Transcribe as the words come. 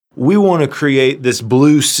we want to create this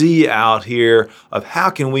blue sea out here of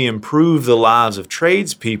how can we improve the lives of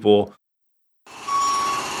tradespeople.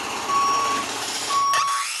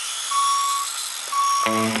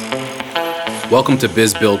 Welcome to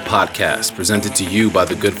Biz Build Podcast, presented to you by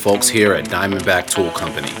the good folks here at Diamondback Tool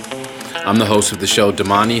Company. I'm the host of the show,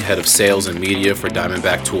 Damani, head of sales and media for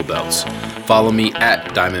Diamondback Tool Belts. Follow me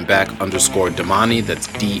at Diamondback_Damani, that's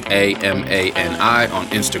D-A-M-A-N-I on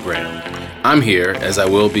Instagram. I'm here, as I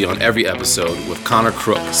will be on every episode, with Connor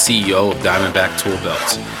Crook, CEO of Diamondback Tool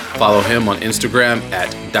Belts. Follow him on Instagram at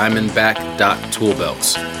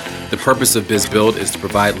diamondback.toolbelts. The purpose of Biz Build is to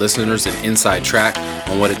provide listeners an inside track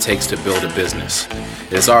on what it takes to build a business.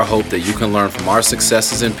 It is our hope that you can learn from our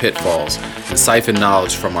successes and pitfalls and siphon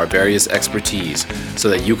knowledge from our various expertise so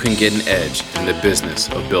that you can get an edge in the business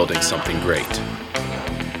of building something great.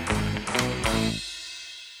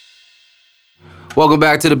 Welcome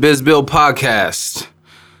back to the Biz Build Podcast.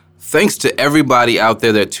 Thanks to everybody out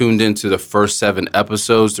there that tuned into the first 7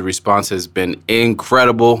 episodes. The response has been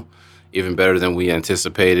incredible. Even better than we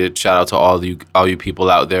anticipated. Shout out to all you people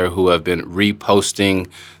out there who have been reposting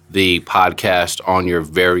the podcast on your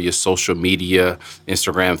various social media,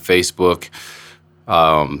 Instagram, Facebook.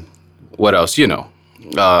 What else?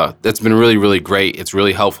 That's been really, really great. It's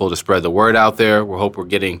really helpful to spread the word out there. We hope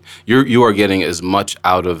you are getting as much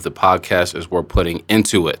out of the podcast as we're putting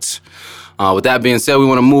into it. With that being said, we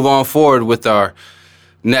want to move on forward with our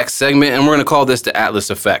next segment, and we're going to call this the Atlas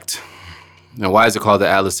Effect. Now, why is it called the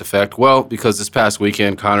Atlas Effect? Well, because this past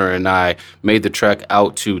weekend, Connor and I made the trek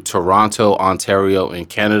out to Toronto, Ontario, in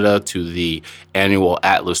Canada to the annual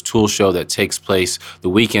Atlas Tool Show that takes place the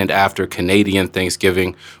weekend after Canadian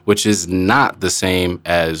Thanksgiving, which is not the same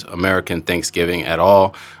as American Thanksgiving at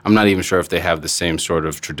all. I'm not even sure if they have the same sort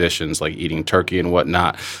of traditions like eating turkey and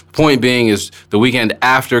whatnot. The point being is the weekend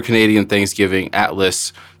after Canadian Thanksgiving,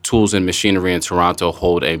 Atlas Tools and Machinery in Toronto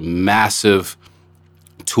hold a massive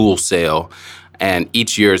tool sale, and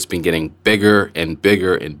each year it's been getting bigger and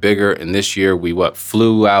bigger and bigger. And this year we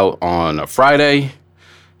flew out on a Friday,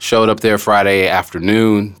 showed up there Friday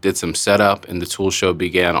afternoon, did some setup, and the tool show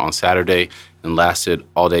began on Saturday and lasted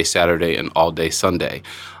all day Saturday and all day Sunday.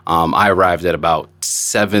 I arrived at about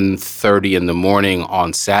 7:30 in the morning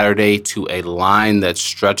on Saturday to a line that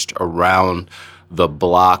stretched around the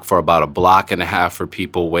block for about a block and a half for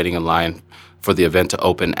people waiting in line for the event to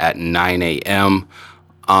open at 9 a.m.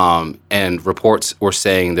 And reports were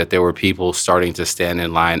saying that there were people starting to stand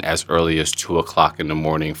in line as early as 2 o'clock in the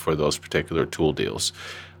morning for those particular tool deals.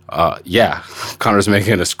 Connor's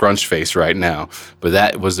making a scrunch face right now, but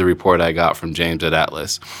that was the report I got from James at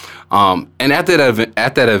Atlas. And at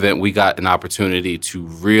that event, we got an opportunity to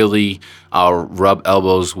really rub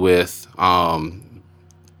elbows with,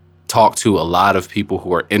 talk to a lot of people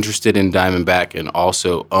who are interested in Diamondback and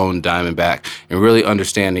also own Diamondback, and really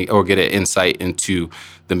understanding or get an insight into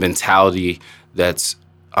the mentality that's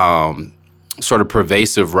sort of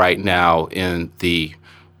pervasive right now in the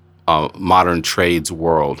modern trades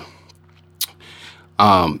world.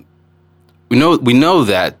 We know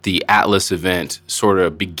that the Atlas event sort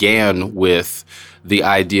of began with the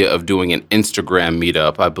idea of doing an Instagram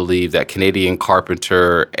meetup. I believe that Canadian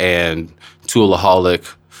Carpenter and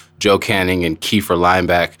Toolaholic, Joe Canning and Kiefer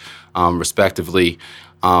Lineback, respectively,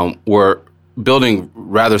 were building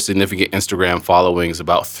rather significant Instagram followings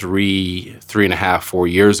about 3.5, 4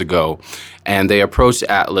 years ago. And they approached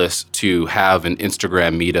Atlas to have an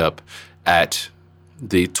Instagram meetup at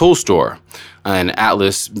the tool store. And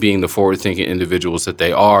Atlas, being the forward-thinking individuals that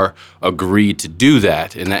they are, agreed to do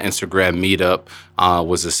that. And that Instagram meetup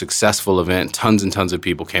was a successful event. Tons and tons of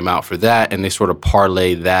people came out for that, and they sort of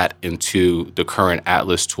parlayed that into the current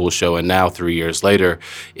Atlas Tool Show. And now, 3 years later,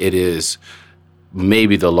 it is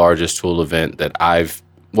maybe the largest tool event that it's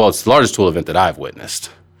the largest tool event that I've witnessed.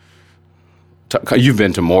 You've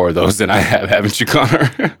been to more of those than I have, haven't you,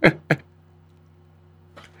 Connor?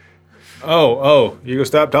 Oh, you gonna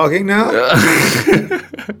stop talking now?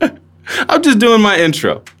 I'm just doing my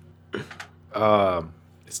intro.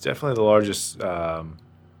 It's definitely the largest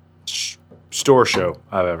store show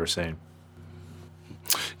I've ever seen.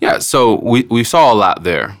 Yeah, so we saw a lot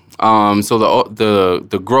there. So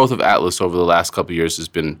the growth of Atlas over the last couple of years has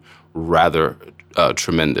been rather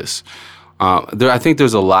tremendous. I think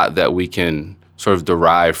there's a lot that we can sort of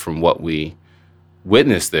derive from what we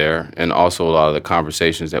witnessed there, and also a lot of the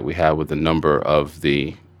conversations that we had with a number of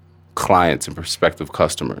the clients and prospective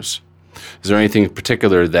customers. Is there anything in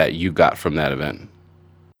particular that you got from that event?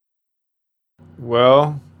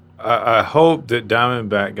 Well, I hope that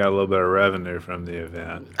Diamondback got a little bit of revenue from the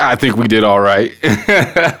event. I think we did all right.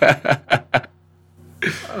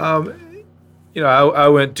 I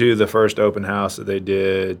went to the first open house that they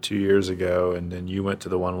did 2 years ago, and then you went to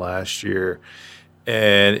the one last year,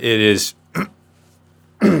 and it's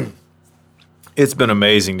been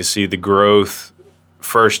amazing to see the growth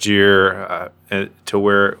first year to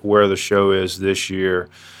where the show is this year.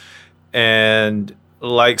 And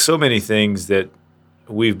like so many things that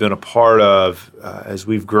we've been a part of as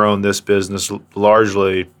we've grown this business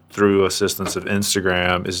largely through assistance of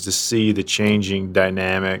Instagram, is to see the changing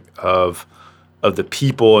dynamic of the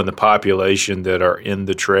people and the population that are in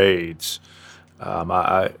the trades.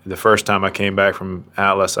 The first time I came back from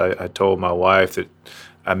Atlas, I told my wife that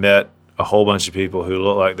I met a whole bunch of people who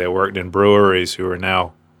looked like they worked in breweries who are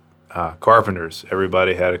now carpenters.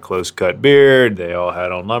 Everybody had a close-cut beard. They all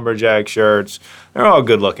had on lumberjack shirts. They're all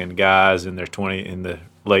good-looking guys in the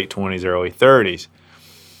late 20s, early 30s.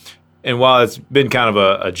 And while it's been kind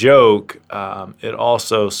of a joke, it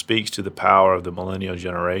also speaks to the power of the millennial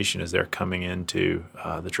generation as they're coming into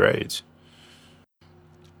the trades.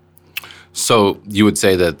 So you would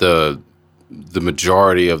say that the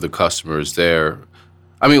majority of the customers there,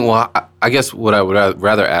 I guess what I would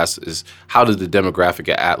rather ask is, how does the demographic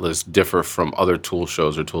at Atlas differ from other tool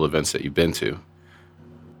shows or tool events that you've been to?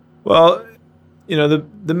 Well,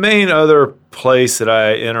 the main other place that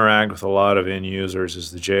I interact with a lot of end users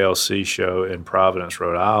is the JLC show in Providence,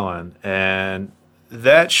 Rhode Island. And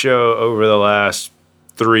that show over the last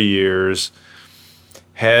 3 years,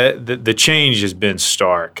 the change has been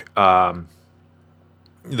stark.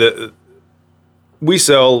 We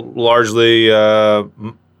sell largely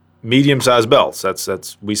medium-sized belts.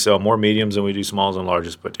 We sell more mediums than we do smalls and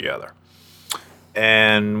larges put together.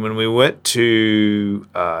 And when we went to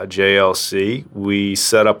JLC, we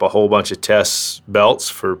set up a whole bunch of test belts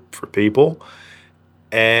for people,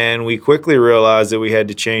 and we quickly realized that we had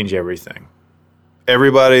to change everything.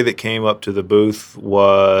 Everybody that came up to the booth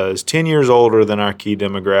was 10 years older than our key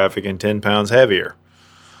demographic and 10 pounds heavier.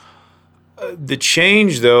 The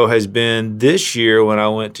change, though, has been this year when I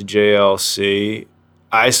went to JLC,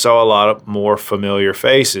 I saw a lot of more familiar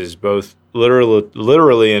faces, both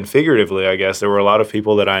literally and figuratively, I guess. There were a lot of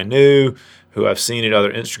people that I knew who I've seen at other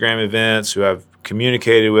Instagram events, who I've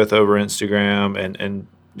communicated with over Instagram, and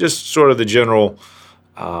just sort of the general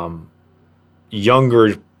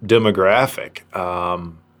younger demographic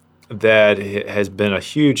that has been a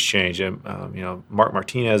huge change. And, Mark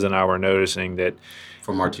Martinez and I were noticing that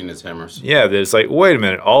For Martinez Hammers. Yeah, that it's like, wait a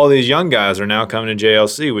minute, all these young guys are now coming to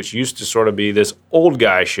JLC, which used to sort of be this old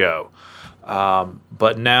guy show.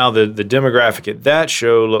 But now the demographic at that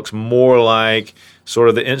show looks more like sort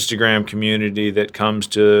of the Instagram community that comes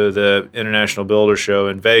to the International Builder Show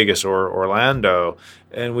in Vegas or Orlando.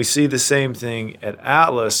 And we see the same thing at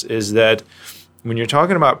Atlas, is that when you're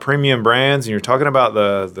talking about premium brands and you're talking about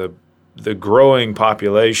the growing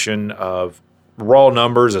population of raw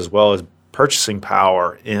numbers as well as purchasing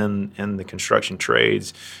power in the construction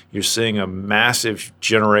trades, you're seeing a massive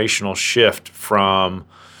generational shift from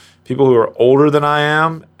people who are older than I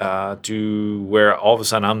am to where all of a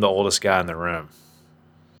sudden I'm the oldest guy in the room.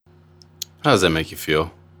 How does that make you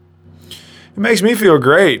feel? It makes me feel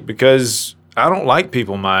great because I don't like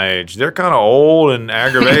people my age. They're kind of old and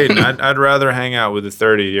aggravating. I'd rather hang out with the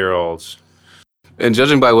 30-year-olds. And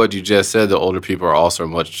judging by what you just said, the older people are also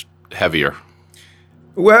much heavier.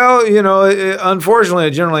 Well, unfortunately,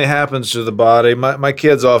 it generally happens to the body. My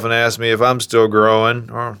kids often ask me if I'm still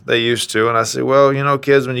growing, or they used to, and I say, well,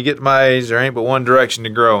 kids, when you get to my age, there ain't but one direction to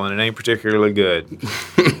grow, and it ain't particularly good.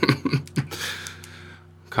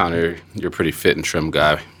 Connor, you're a pretty fit and trim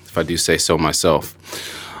guy, if I do say so myself.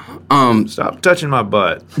 Stop touching my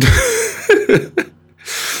butt.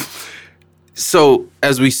 So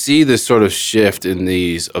as we see this sort of shift in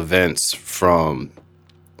these events from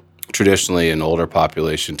traditionally an older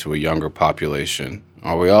population to a younger population,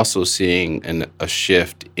 are we also seeing a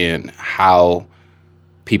shift in how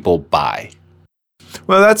people buy?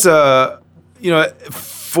 Well, that's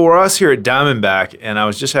for us here at Diamondback, and I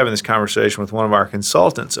was just having this conversation with one of our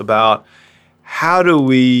consultants about how do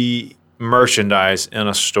we merchandise in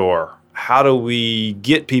a store? How do we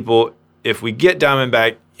get people, if we get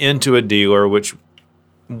Diamondback into a dealer, which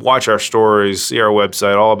watch our stories, see our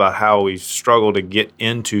website, all about how we struggle to get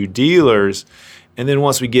into dealers. And then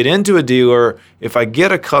once we get into a dealer, if I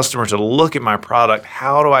get a customer to look at my product,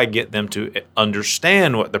 how do I get them to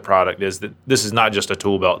understand what the product is? That this is not just a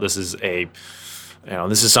tool belt. This is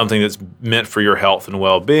this is something that's meant for your health and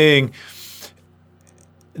well-being.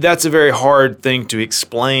 That's a very hard thing to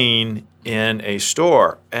explain in a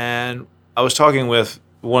store. And I was talking with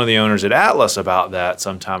one of the owners at Atlas about that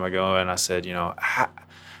some time ago, and I said,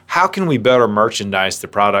 how can we better merchandise the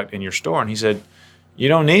product in your store? And he said, You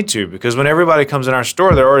don't need to, because when everybody comes in our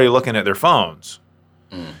store, they're already looking at their phones.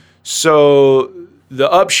 So the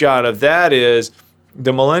upshot of that is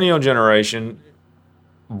the millennial generation,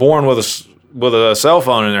 born with a cell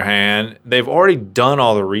phone in their hand, they've already done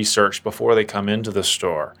all the research before they come into the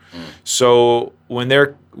store. So when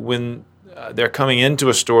they're coming into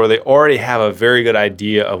a store, they already have a very good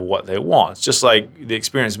idea of what they want. It's just like the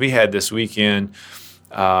experience we had this weekend.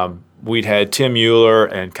 We'd had Tim Mueller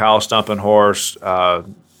and Kyle Stumpenhorst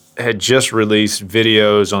had just released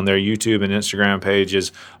videos on their YouTube and Instagram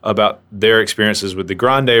pages about their experiences with the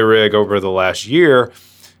Grande rig over the last year.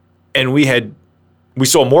 And we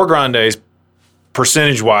sold more Grandes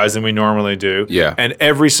percentage-wise than we normally do. Yeah. And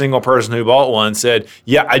every single person who bought one said,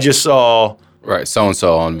 yeah, I just saw... Right,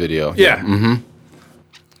 so-and-so on video. Yeah. Mm-hmm. And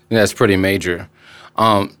that's pretty major.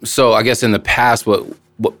 So I guess in the past,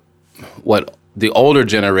 what the older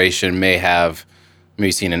generation may have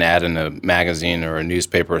maybe seen an ad in a magazine or a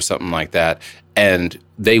newspaper or something like that, and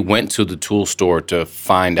they went to the tool store to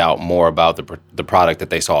find out more about the product that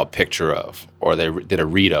they saw a picture of or they did a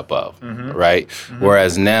read-up of, right?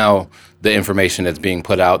 Whereas now the information that's being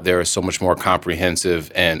put out there is so much more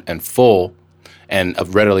comprehensive and full and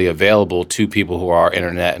readily available to people who are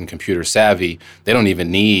internet and computer savvy. They don't even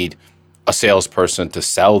need a salesperson to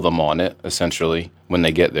sell them on it, essentially, when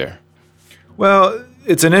they get there. Well,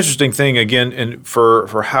 it's an interesting thing, again, and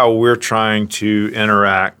for how we're trying to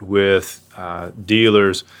interact with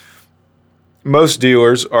dealers. Most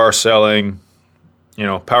dealers are selling,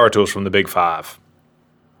 power tools from the big five.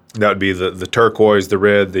 That would be the turquoise, the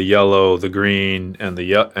red, the yellow, the green,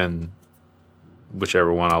 and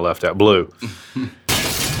whichever one I left out, blue.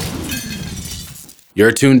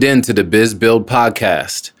 You're tuned in to the Biz Build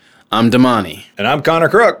Podcast. I'm Damani. And I'm Connor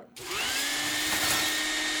Crook.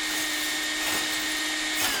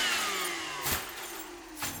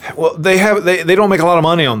 Well, they don't make a lot of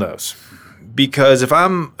money on those, because if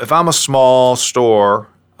I'm a small store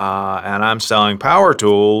and I'm selling power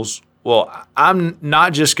tools, well, I'm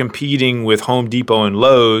not just competing with Home Depot and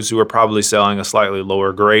Lowe's, who are probably selling a slightly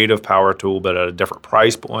lower grade of power tool but at a different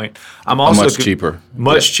price point. I'm also much cheaper.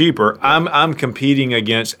 Much cheaper. I'm competing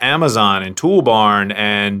against Amazon and Tool Barn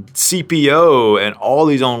and CPO and all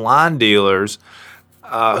these online dealers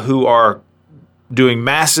who are doing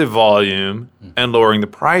massive volume and lowering the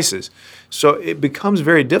prices. So it becomes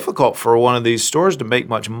very difficult for one of these stores to make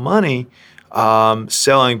much money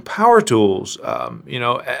selling power tools.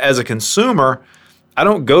 As a consumer, I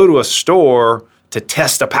don't go to a store to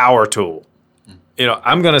test a power tool.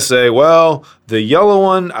 I'm going to say, well, the yellow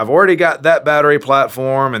one, I've already got that battery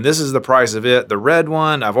platform, and this is the price of it. The red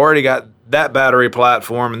one, I've already got that battery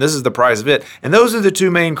platform, and this is the price of it. And those are the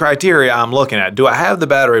two main criteria I'm looking at. Do I have the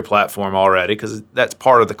battery platform already? Because that's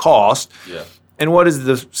part of the cost. Yeah. And what is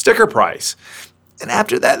the sticker price? And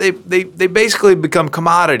after that, they basically become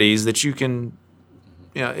commodities that you can,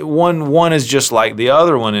 one is just like the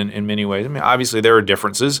other one in many ways. I mean, obviously there are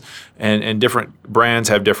differences, and different brands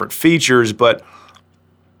have different features, but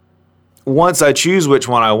once I choose which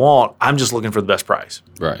one I want, I'm just looking for the best price.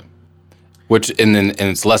 Right. And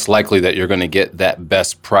it's less likely that you're going to get that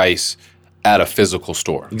best price at a physical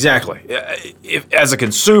store. Exactly. If, as a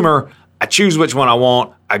consumer, I choose which one I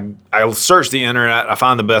want. I'll search the internet. I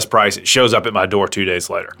find the best price. It shows up at my door 2 days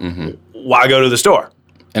later. Mm-hmm. Why go to the store?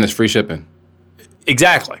 And it's free shipping.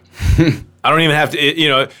 Exactly. I don't even have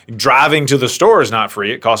to, driving to the store is not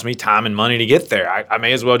free. It costs me time and money to get there. I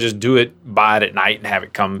may as well just buy it at night and have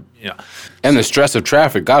it come, And the stress of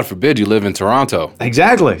traffic, God forbid you live in Toronto.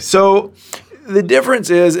 Exactly. So the difference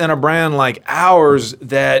is in a brand like ours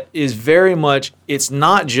that is very much, it's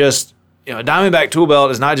not just, Diamondback Tool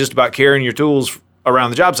Belt is not just about carrying your tools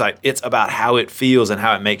around the job site. It's about how it feels and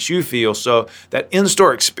how it makes you feel. So that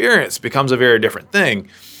in-store experience becomes a very different thing.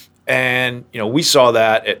 And we saw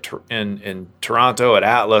that in Toronto at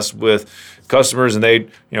Atlas with customers, and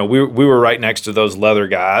we were right next to those leather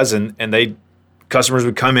guys, and customers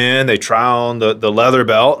would come in, they try on the leather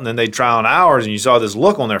belt, and then they'd try on ours, and you saw this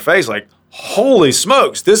look on their face like, holy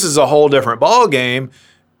smokes, this is a whole different ball game,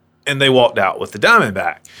 and they walked out with the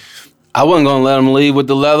Diamondback. I wasn't going to let them leave with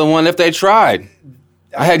the leather one if they tried.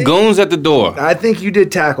 I had goons at the door. I think you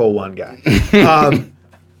did tackle one guy.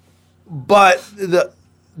 But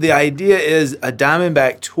the idea is a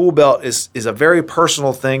Diamondback tool belt is a very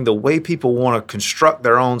personal thing. The way people want to construct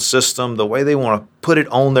their own system, the way they want to put it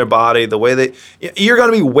on their body, the way you're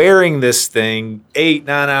going to be wearing this thing 8-9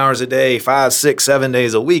 hours a day, 5, 6, 7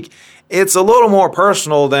 days a week. It's a little more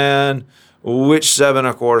personal than which 7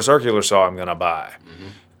 1/4 circular saw I'm going to buy. Mm-hmm.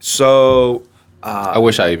 So I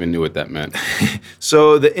wish I even knew what that meant.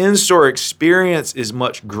 So the in-store experience is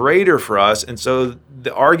much greater for us. And so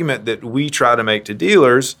the argument that we try to make to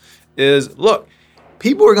dealers is, look,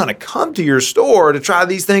 people are going to come to your store to try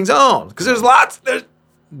these things on because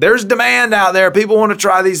there's demand out there. People want to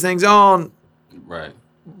try these things on. Right.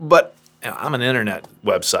 But I'm an internet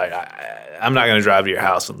website. I'm not going to drive to your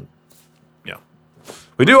house and,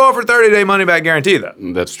 we do offer 30-day money-back guarantee, though.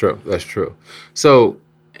 That's true. That's true. So,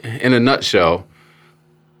 in a nutshell,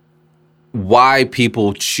 why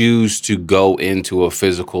people choose to go into a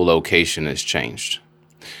physical location has changed.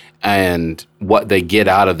 And what they get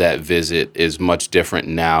out of that visit is much different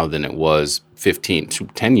now than it was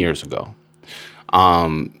 10 years ago.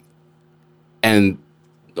 And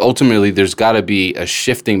ultimately, there's got to be a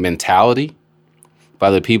shifting mentality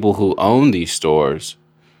by the people who own these stores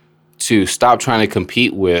to stop trying to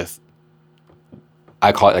compete with, I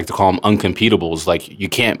like to call them uncompetables. Like, you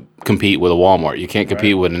can't compete with a Walmart. You can't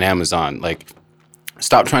compete with an Amazon. Like,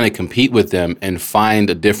 stop trying to compete with them and find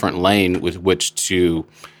a different lane with which to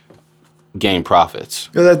gain profits.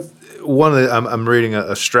 That's one of the, I'm reading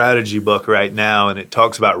a strategy book right now, and it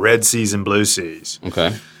talks about red seas and blue seas.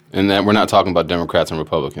 Okay. And that we're not talking about Democrats and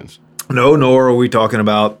Republicans. No, nor are we talking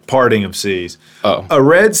about parting of seas. Oh. A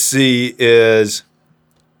red sea is,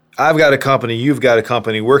 I've got a company, you've got a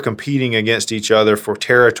company, we're competing against each other for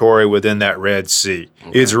territory within that red sea.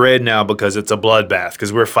 Okay. It's red now because it's a bloodbath,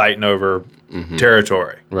 because we're fighting over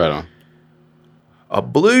territory. Right on. A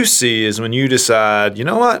blue sea is when you decide, you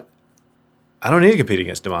know what? I don't need to compete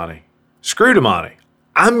against Damani. Screw Damani.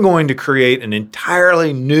 I'm going to create an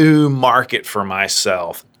entirely new market for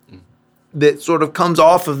myself that sort of comes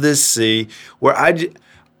off of this sea where I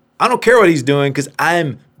don't care what he's doing because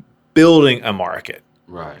I'm building a market.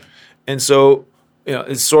 Right. And so,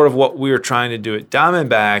 it's sort of what we were trying to do at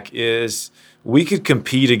Diamondback is we could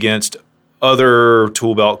compete against other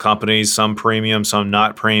tool belt companies, some premium, some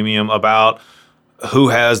not premium, about who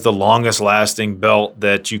has the longest lasting belt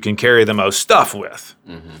that you can carry the most stuff with.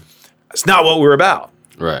 Mm-hmm. That's not what we're about.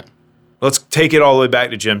 Right. Let's take it all the way back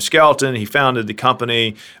to Jim Skelton. He founded the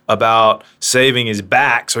company about saving his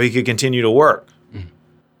back so he could continue to work.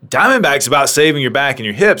 Diamondback's about saving your back and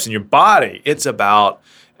your hips and your body. It's about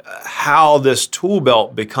how this tool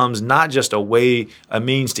belt becomes not just a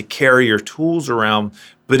means to carry your tools around,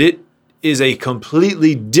 but it is a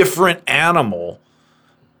completely different animal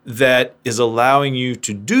that is allowing you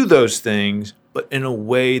to do those things, but in a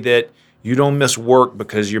way that you don't miss work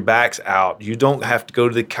because your back's out. You don't have to go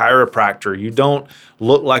to the chiropractor. You don't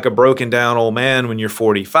look like a broken down old man when you're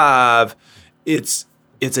 45. It's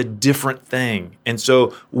a different thing. And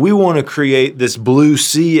so we want to create this blue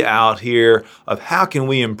sea out here of how can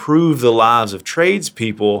we improve the lives of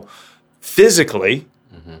tradespeople physically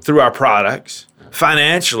through our products,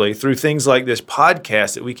 financially through things like this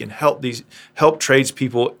podcast that we can help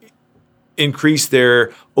tradespeople increase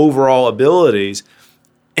their overall abilities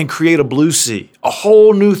and create a blue sea, a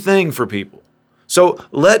whole new thing for people. So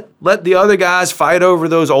let the other guys fight over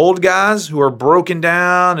those old guys who are broken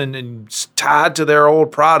down and tied to their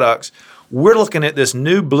old products. We're looking at this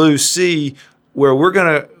new blue sea where we're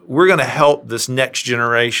gonna help this next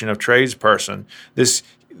generation of tradesperson, this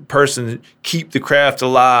person keep the craft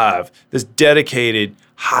alive, this dedicated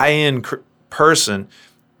high-end person.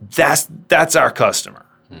 That's our customer,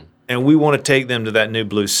 and we want to take them to that new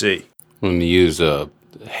blue sea. When you use a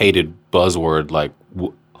hated buzzword like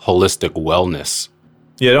holistic wellness.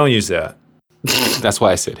 Yeah, don't use that. That's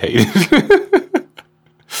why I said hate.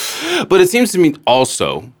 But it seems to me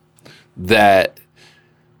also that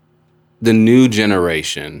the new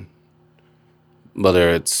generation, whether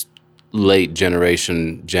it's late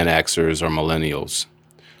generation Gen Xers or millennials,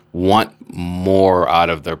 want more out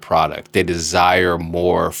of their product. They desire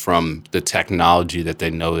more from the technology that they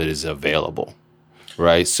know that is available.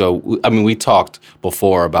 Right. So, I mean, we talked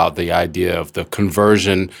before about the idea of the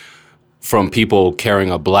conversion from people carrying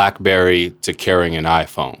a BlackBerry to carrying an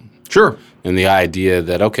iPhone. Sure. And the idea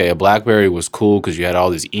that, okay, a BlackBerry was cool because you had all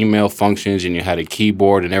these email functions and you had a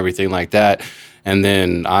keyboard and everything like that. And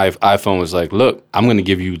then iPhone was like, look, I'm going to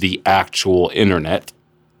give you the actual internet.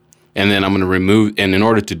 And then I'm going to remove, and in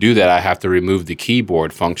order to do that, I have to remove the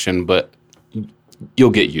keyboard function, but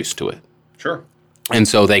you'll get used to it. Sure. And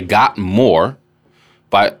so they got more.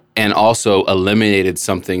 And also eliminated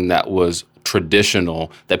something that was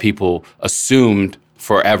traditional that people assumed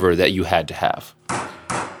forever that you had to have.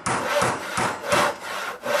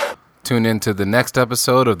 Tune in to the next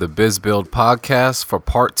episode of the Biz Build podcast for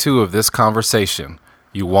part 2 of this conversation.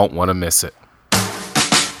 You won't want to miss it.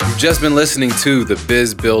 You've just been listening to the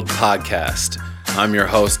Biz Build podcast. I'm your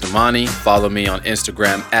host, Damani. Follow me on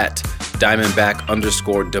Instagram at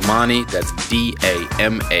Diamondback_Damani. That's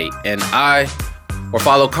DAMANI. Or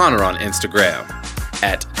follow Connor on Instagram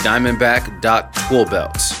at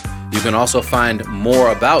diamondback.toolbelts. You can also find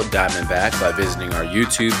more about Diamondback by visiting our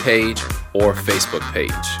YouTube page or Facebook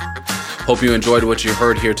page. Hope you enjoyed what you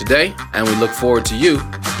heard here today, and we look forward to you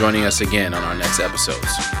joining us again on our next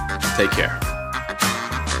episodes. Take care.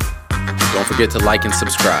 Don't forget to like and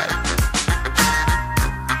subscribe.